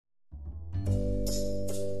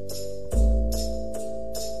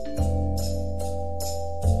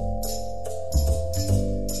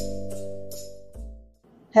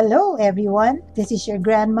Hello everyone, this is your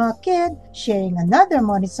Grandma Khied sharing another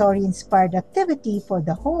Montessori-inspired activity for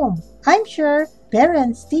the home. I'm sure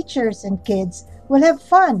parents, teachers, and kids will have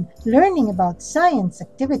fun learning about science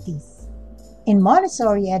activities. In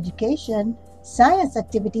Montessori education, science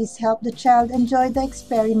activities help the child enjoy the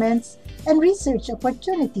experiments and research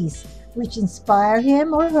opportunities, which inspire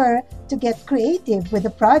him or her to get creative with the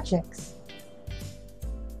projects.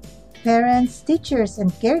 Parents, teachers, and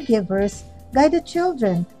caregivers guide the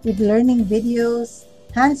children with learning videos,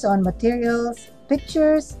 hands-on materials,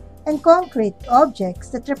 pictures, and concrete objects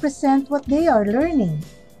that represent what they are learning,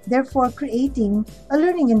 therefore creating a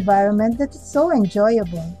learning environment that is so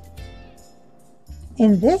enjoyable.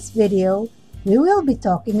 In this video, we will be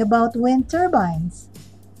talking about wind turbines.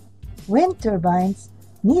 Wind turbines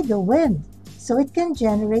need the wind so it can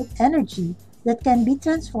generate energy that can be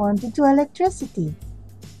transformed into electricity.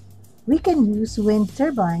 We can use wind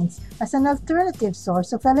turbines as an alternative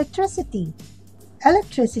source of electricity.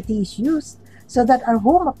 Electricity is used so that our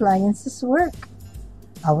home appliances work.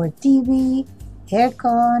 Our TV,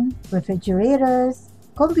 aircon, refrigerators,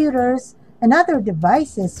 computers, and other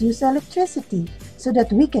devices use electricity so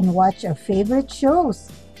that we can watch our favorite shows,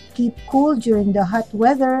 keep cool during the hot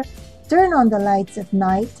weather, turn on the lights at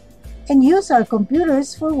night, and use our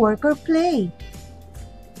computers for work or play.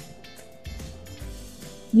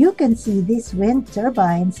 You can see these wind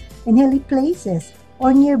turbines in hilly places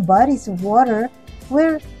or near bodies of water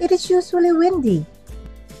where it is usually windy.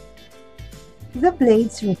 The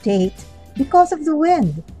blades rotate because of the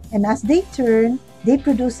wind, and as they turn, they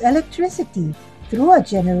produce electricity through a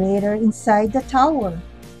generator inside the tower.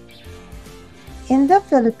 In the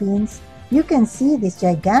Philippines, you can see these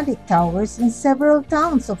gigantic towers in several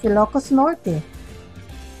towns of Ilocos Norte.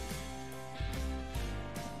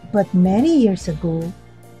 But many years ago,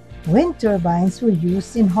 wind turbines were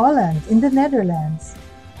used in Holland in the Netherlands.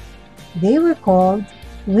 They were called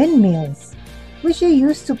windmills, which they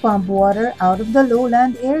used to pump water out of the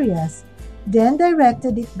lowland areas, then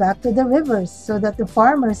directed it back to the rivers so that the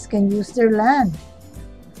farmers can use their land.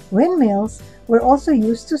 Windmills were also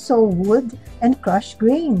used to saw wood and crush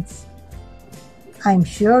grains. I'm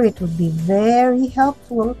sure it would be very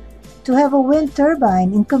helpful to have a wind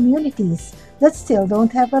turbine in communities that still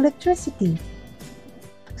don't have electricity.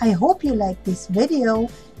 I hope you like this video,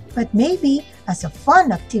 but maybe as a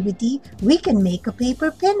fun activity, we can make a paper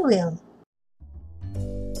pinwheel.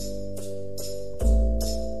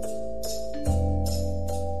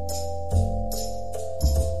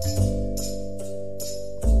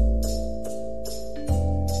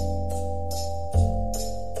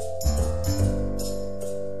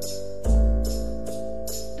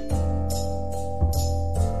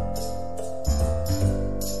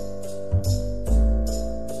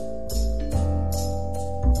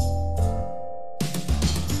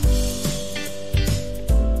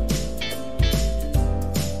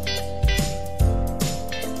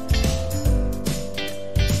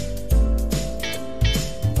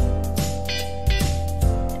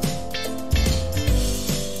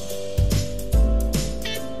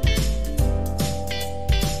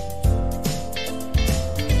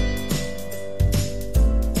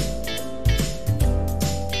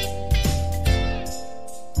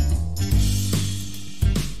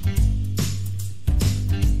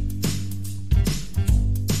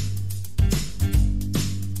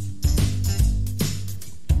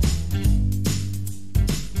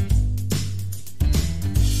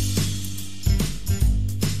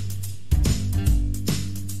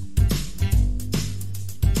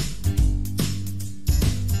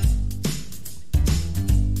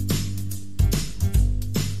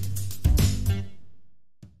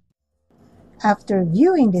 After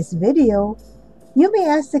viewing this video, you may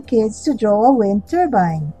ask the kids to draw a wind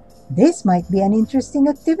turbine. This might be an interesting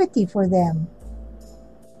activity for them.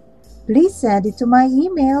 Please send it to my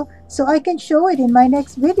email so I can show it in my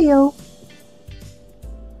next video.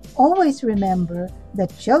 Always remember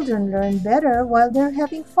that children learn better while they're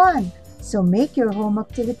having fun, so make your home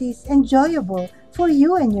activities enjoyable for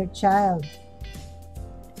you and your child.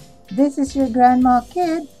 This is your Grandma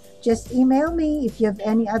Khied. Just email me if you have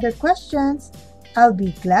any other questions. I'll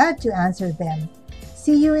be glad to answer them.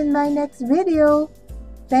 See you in my next video.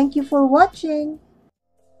 Thank you for watching.